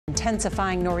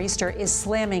intensifying nor'easter is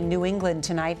slamming New England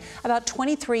tonight. About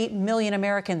 23 million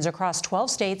Americans across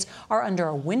 12 states are under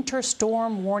a winter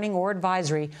storm warning or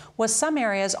advisory, with some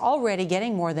areas already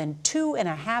getting more than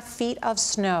 2.5 feet of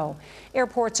snow.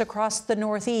 Airports across the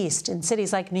Northeast in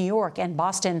cities like New York and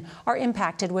Boston are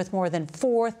impacted with more than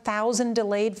 4,000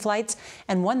 delayed flights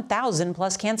and 1,000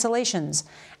 plus cancellations.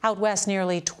 Out west,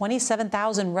 nearly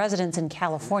 27,000 residents in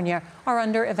California are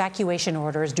under evacuation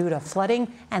orders due to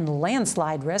flooding and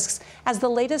landslide risks as the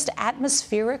latest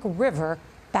atmospheric river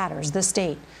batters the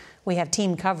state. We have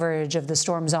team coverage of the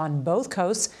storms on both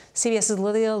coasts. CBS's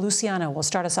Lilia Luciano will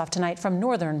start us off tonight from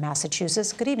northern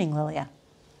Massachusetts. Good evening, Lilia.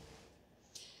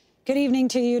 Good evening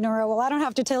to you, Norah. Well, I don't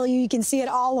have to tell you, you can see it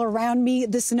all around me.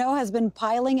 The snow has been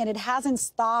piling and it hasn't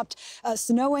stopped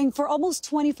snowing for almost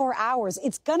 24 hours.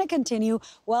 It's going to continue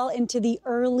well into the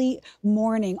early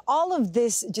morning. All of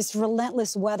this just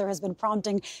relentless weather has been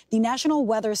prompting the National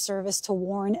Weather Service to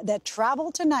warn that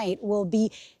travel tonight will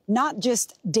be not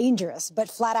just dangerous, but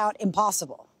flat out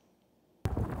impossible.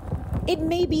 It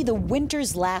may be the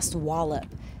winter's last wallop.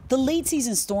 The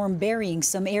late-season storm burying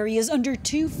some areas under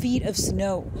 2 feet of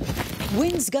snow.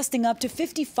 Winds gusting up to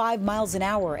 55 miles an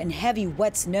hour and heavy,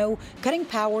 wet snow cutting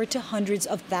power to hundreds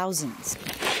of thousands.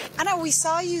 Anna, we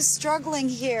saw you struggling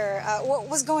here. What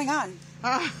was going on?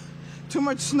 Too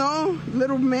much snow,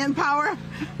 little manpower,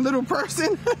 little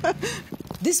person.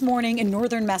 This morning in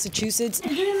northern Massachusetts,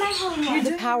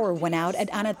 the power went out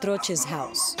at Ana Troche's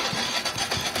house.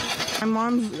 My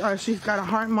mom, she's got a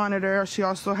heart monitor. She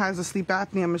also has a sleep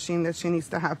apnea machine that she needs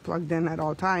to have plugged in at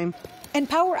all times. And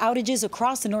power outages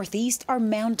across the Northeast are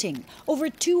mounting. Over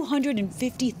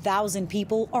 250,000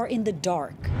 people are in the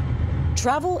dark.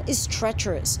 Travel is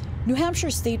treacherous. New Hampshire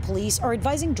State Police are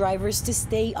advising drivers to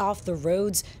stay off the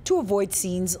roads to avoid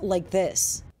scenes like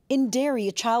this. In Derry,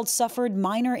 a child suffered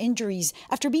minor injuries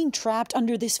after being trapped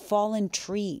under this fallen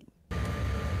tree.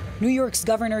 New York's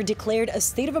governor declared a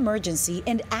state of emergency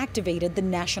and activated the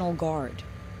National Guard.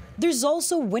 There's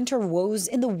also winter woes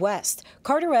in the West.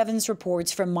 Carter Evans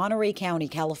reports from Monterey County,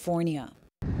 California.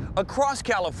 Across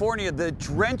California, the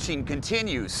drenching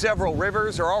continues. Several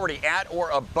rivers are already at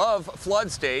or above flood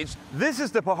stage. This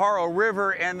is the Pajaro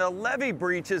River, and the levee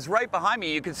breach is right behind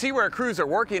me. You can see where crews are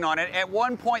working on it. At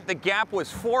one point, the gap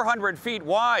was 400 feet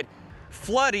wide.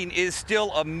 Flooding is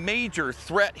still a major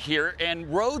threat here,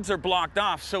 and roads are blocked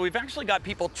off, so we've actually got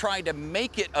people trying to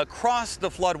make it across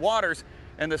the flood waters,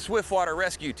 and the Swiftwater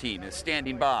Rescue Team is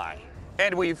standing by.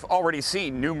 And we've already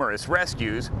seen numerous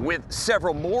rescues, with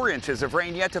several more inches of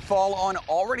rain yet to fall on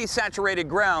already saturated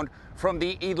ground from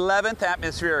the 11th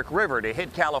atmospheric river to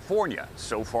hit California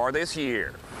so far this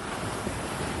year.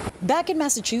 Back in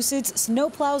Massachusetts,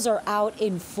 snowplows are out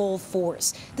in full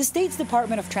force. The state's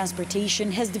Department of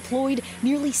Transportation has deployed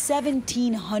nearly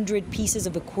 1,700 pieces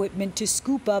of equipment to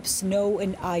scoop up snow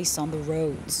and ice on the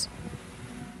roads.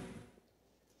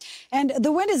 And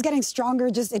the wind is getting stronger,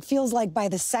 it feels like by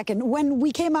the second. When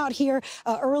we came out here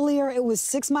earlier, it was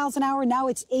 6 miles an hour. Now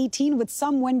it's 18 with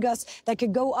some wind gusts that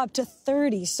could go up to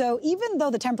 30. So even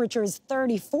though the temperature is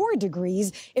 34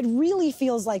 degrees, it really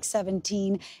feels like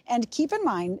 17. And keep in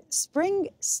mind, spring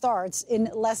starts in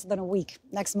less than a week,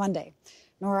 next Monday.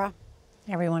 Norah?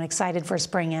 Everyone excited for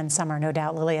spring and summer, no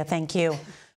doubt. Lilia, thank you.